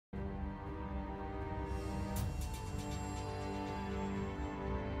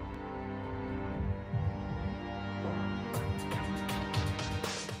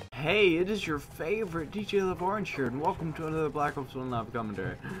Hey, it is your favorite DJ Orange here, and welcome to another Black Ops 1 live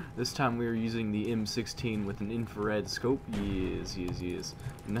commentary. This time we are using the M16 with an infrared scope. Yes.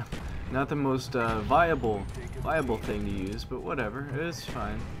 No, not the most viable thing to use, but whatever, it's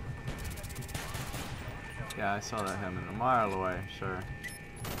fine. Yeah, I saw that coming a mile away, sure.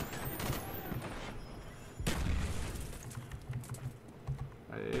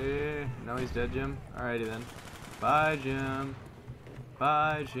 Hey, no, he's dead, Jim. Alrighty then. Bye, Jim.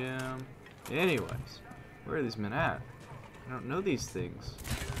 Bye, Jim. Anyways, where are these men at? I don't know these things.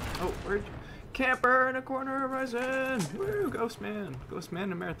 Oh, where'd you... Camper in a corner horizon! Woo, Ghost Man. Ghost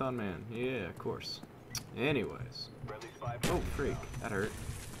Man and Marathon Man. Yeah, of course. Anyways. Oh, freak. That hurt.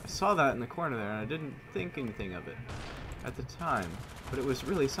 I saw that in the corner there, and I didn't think anything of it at the time. But it was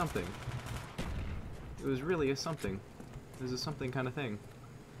really something. It was really a something. It was a something kind of thing.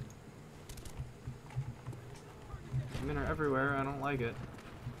 Men are everywhere. I don't like it.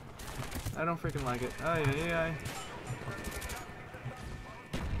 I don't freaking like it. Oh yeah.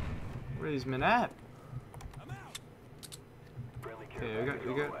 Where are these men at? Okay,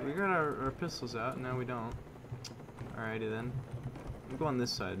 we got our pistols out. Now we don't. Alrighty then. We'll go on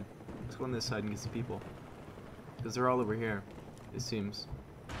this side. Let's go on this side and get some people. Because they're all over here, it seems.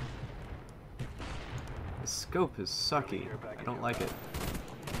 The scope is sucky. I don't like it.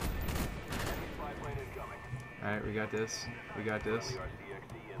 Alright, we got this. We got this.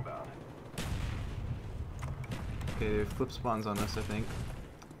 Okay, they flip spawns on us, I think.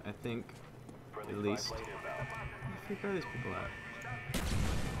 At least. Where the freak are these people at?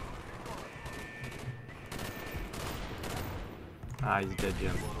 Ah, he's dead,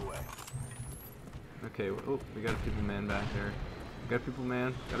 Jim. Okay, oh, we got a people man back there. Got a people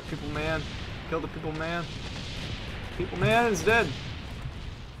man. Got a people man. Killed the people man. People man is dead.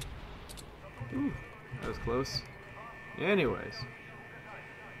 Ooh. That was close. Anyways.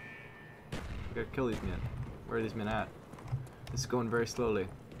 We gotta kill these men. Where are these men at? This is going very slowly.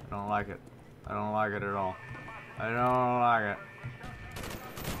 I don't like it. I don't like it at all. I don't like it.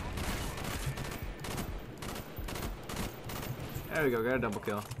 There we go, got a double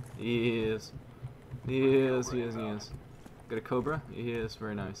kill. Yes. Got a Cobra? Yes,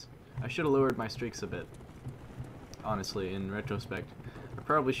 very nice. I should have lowered my streaks a bit. Honestly, in retrospect. I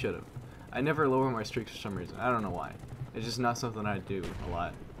probably should have. I never lower my streaks for some reason. I don't know why. It's just not something I do a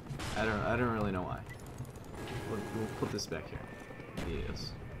lot. I don't really know why. We'll put this back here.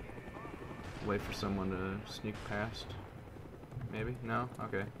 Yes. Wait for someone to sneak past. Maybe? No?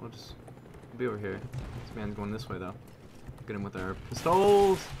 Okay. We'll just be over here. This man's going this way though. Get him with our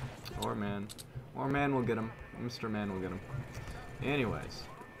pistols! Or man. Or man will get him. Mr. Man will get him. Anyways.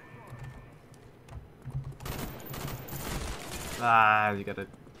 Ah, you got a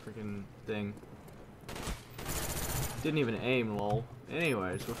freaking thing. Didn't even aim, lol.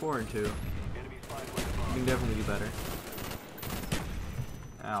 Anyways, we're 4 and 2. You can definitely do better.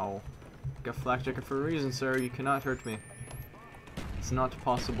 Ow. Got flak jacket for a reason, sir. You cannot hurt me. It's not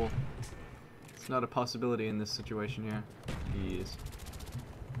possible. It's not a possibility in this situation here. Yes.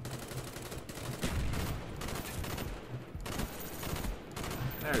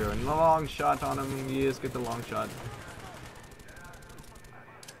 There you go. Long shot on him. Yes, get the long shot.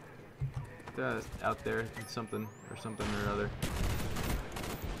 Out there, something or other.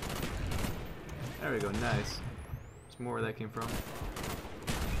 There we go, nice. There's more where that came from.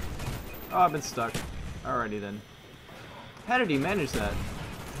 Oh, I've been stuck. Alrighty then. How did he manage that?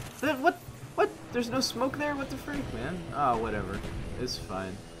 What? There's no smoke there? What the freak, man? Oh, whatever. It's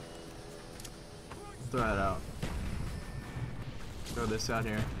fine. Throw it out. Throw this out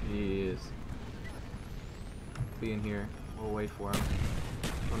here. He is. Be in here. We'll wait for him.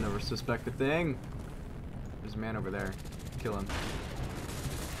 I'll never suspect a thing. There's a man over there. Kill him.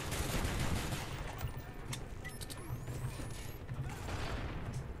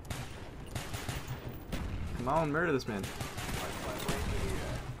 Come on, murder this man.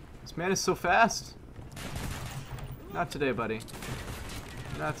 This man is so fast. Not today, buddy.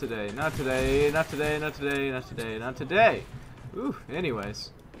 Not today. Not today. Not today. Not today. Not today. Not today. Ooh.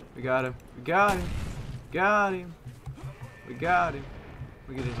 Anyways, we got him. We got him. Got him. We got him.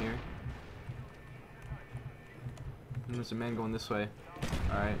 We get in here. And there's a man going this way.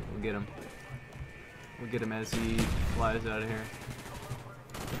 Alright, we'll get him. We'll get him as he flies out of here.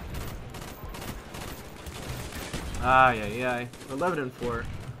 Ah, yeah. 11 and 4.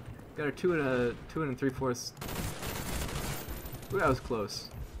 Got a 2 and 3/4. Ooh, that was close.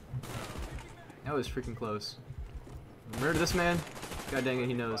 That was freaking close. Murder this man. God dang it,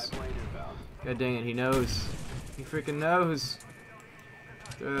 he knows. God dang it, he knows. He freaking knows.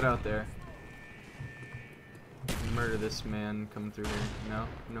 Throw that out there. Murder this man coming through here. No?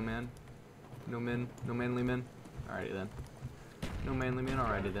 No man? No men? No manly men? Alrighty then. No manly men?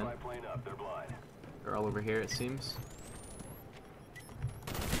 Alrighty then. They're all over here, it seems.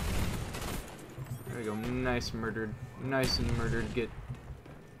 There we go. Nice murdered. Nice and murdered. Get.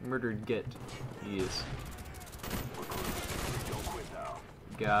 Murdered get. He is.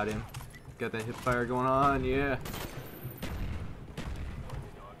 Got him. Got that hip fire going on. Yeah.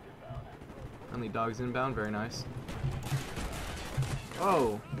 Friendly dogs inbound. Very nice.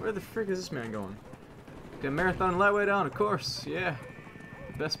 Oh, where the frick is this man going? Got marathon lightweight on, of course. Yeah.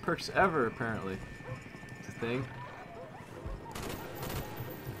 The best perks ever, apparently. It's a thing.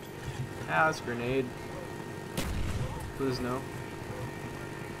 House grenade. Please no.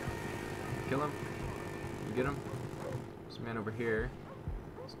 Kill him. You get him. This man over here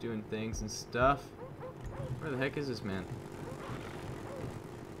is doing things and stuff. Where the heck is this man?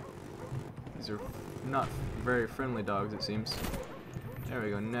 These are not very friendly dogs, it seems. There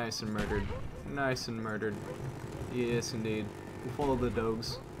we go. Nice and murdered. Nice and murdered. Yes, indeed. We follow the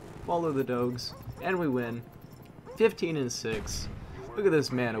dogs. Follow the dogs. And we win. 15-6. Look at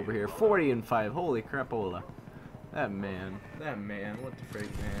this man over here. 40-5. Holy crapola. That man. What the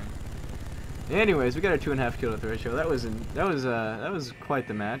freak, man. Anyways, we got a 2.5 kill death ratio. That was quite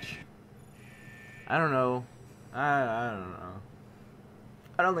the match. I don't know. I don't know.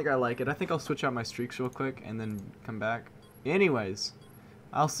 I don't think I like it. I think I'll switch out my streaks real quick and then come back. Anyways,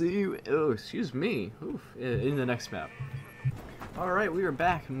 I'll see you. Oh, excuse me. Oof, in the next map. Alright, we are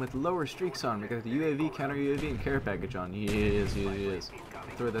back and with lower streaks on. We got the UAV, counter UAV, and care package on. Yes.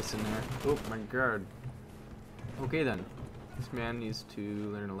 Throw this in there. Oh my god. Okay then. This man needs to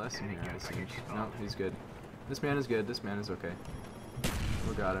learn a lesson here, it seems. No, he's good. This man is good. This man is okay.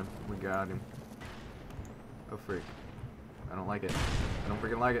 We got him. We got him. Oh freak. I don't like it. I don't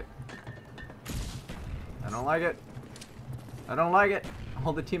freaking like it. I don't like it. I don't like it.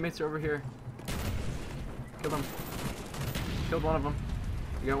 All the teammates are over here. Kill them. Killed one of them.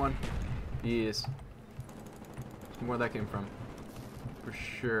 You got one? Yes. There's more where that came from. For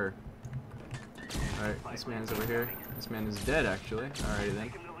sure. Alright, this man's over here. This man is dead, actually. Alrighty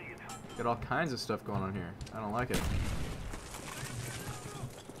then. Got all kinds of stuff going on here. I don't like it.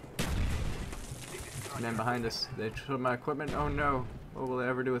 Man behind us. They took my equipment. Oh no. What will I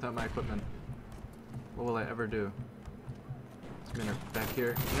ever do without my equipment? What will I ever do? This man are back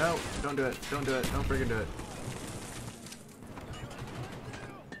here. No, don't do it. Don't do it. Don't freaking do it.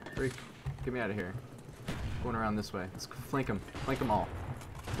 Freak. Get me out of here. Going around this way. Let's flank them. Flank them all.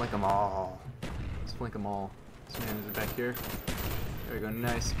 Flank them all. Let's flank them all. This man is back here. There we go.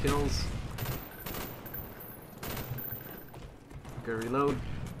 Nice kills. Go reload.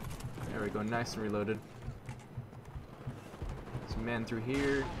 There we go. Nice and reloaded. Some man through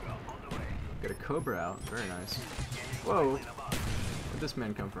here. Got a Cobra out. Very nice. Whoa. Where'd this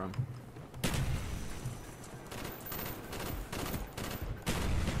man come from?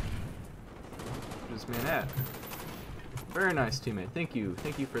 Where's this man at? Very nice, teammate. Thank you.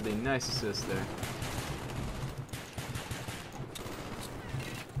 Thank you for the nice assist there.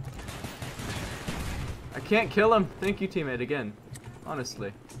 I can't kill him. Thank you, teammate, again.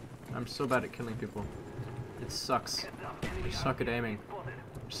 Honestly. I'm so bad at killing people. It sucks. I suck at aiming.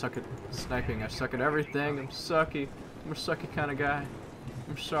 I suck at sniping. I suck at everything. I'm sucky. I'm a sucky kind of guy.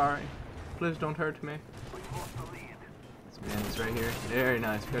 I'm sorry. Please don't hurt me. This man is right here. Very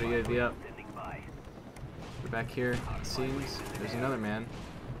nice. Got a UAV up. We're back here. It seems. There's another man.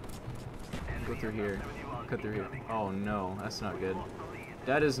 Go through here. Cut through here. Oh no, that's not good.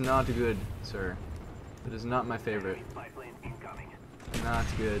 That is not good, sir. That is not my favorite. Not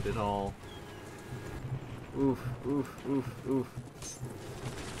good at all. Oof, oof, oof, oof.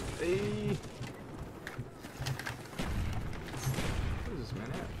 Hey. Where's this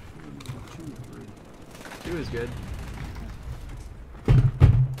man at? 2 is good.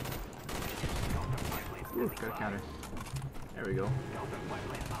 Ooh, got a counter. There we go.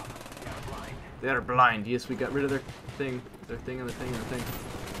 They are blind. Yes, we got rid of their thing. Their thing and the thing and the thing.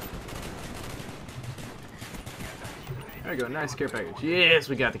 There we go. Nice care package. Yes,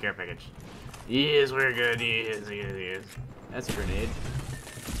 we got the care package. Yes, we're good. Yes, yes, yes. That's a grenade.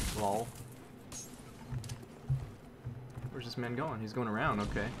 Lol. Where's this man going? He's going around.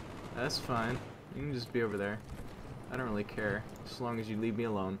 Okay. That's fine. You can just be over there. I don't really care. As long as you leave me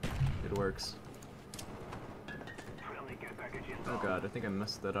alone. It works. Oh god, I think I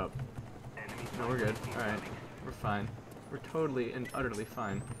messed that up. No, we're good. Alright. We're fine. We're totally and utterly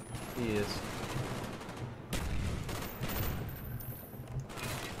fine. He is.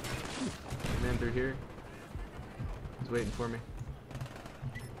 Man through here. He's waiting for me.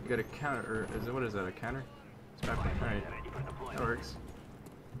 We got a counter, or what is that, a counter? Alright. That works.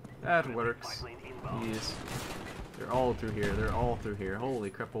 That works. Jeez. They're all through here. They're all through here. Holy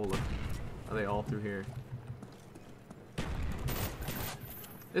crapola. Are they all through here?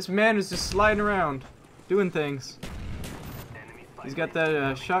 This man is just sliding around. Doing things. He's got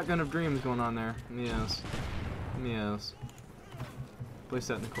that shotgun of dreams going on there. Yes. Yes. Place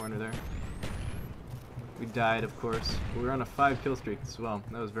that in the corner there. We died, of course. We were on a 5 kill streak as well.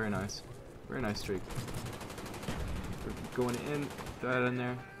 That was very nice. Very nice streak. We're going in. Throw that in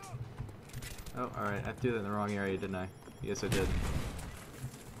there. Oh, alright. I threw that in the wrong area, didn't I? Yes, I did.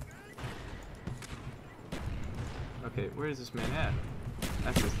 Okay, where is this man at?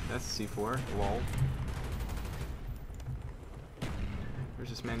 That's C4. Lol. Where's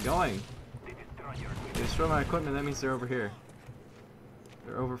this man going? They destroy my equipment, that means they're over here.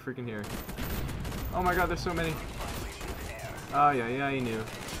 They're over freaking here. Oh my god, there's so many. Oh yeah, you knew.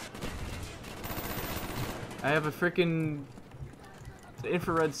 I have a freaking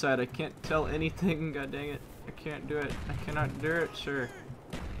infrared sight. I can't tell anything. God dang it. I can't do it. I cannot do it, sure.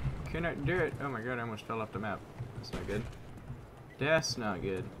 I cannot do it. Oh my god, I almost fell off the map. That's not good. That's not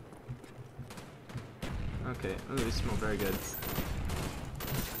good. Okay, oh, these smell very good.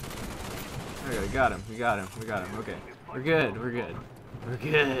 There we go, got him, we got him, we got him, okay. We're good, we're good. We're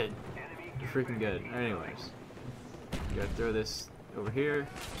good. We're freaking good. Anyways. We gotta throw this over here.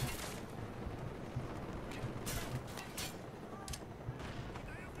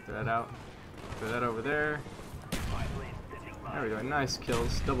 Throw that out. Throw that over there. There we go, nice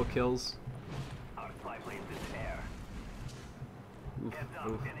kills, double kills. Oof,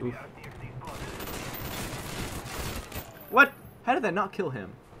 oof, oof. What? How did that not kill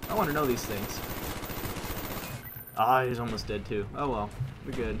him? I want to know these things. Ah, he's almost dead too. Oh well,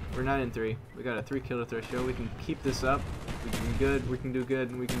 we're good. We're 9-3. We got a 3 kill ratio. We can keep this up. We can be good. We can do good,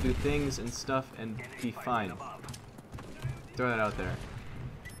 and we can do things and stuff and be fine. Throw that out there.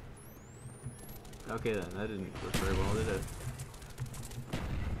 Okay then, that didn't work very well, did it?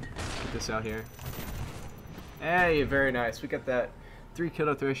 Put this out here. Hey, very nice. We got that 3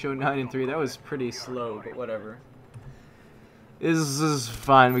 kill ratio, 9-3. That was pretty slow, but whatever. This is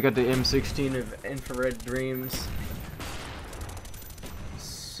fine. We got the M16 of infrared dreams.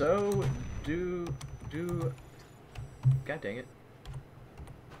 So God dang it.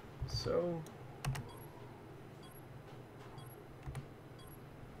 So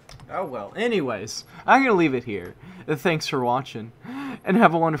oh well. Anyways, I'm gonna leave it here. Thanks for watching, and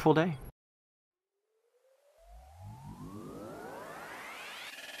have a wonderful day.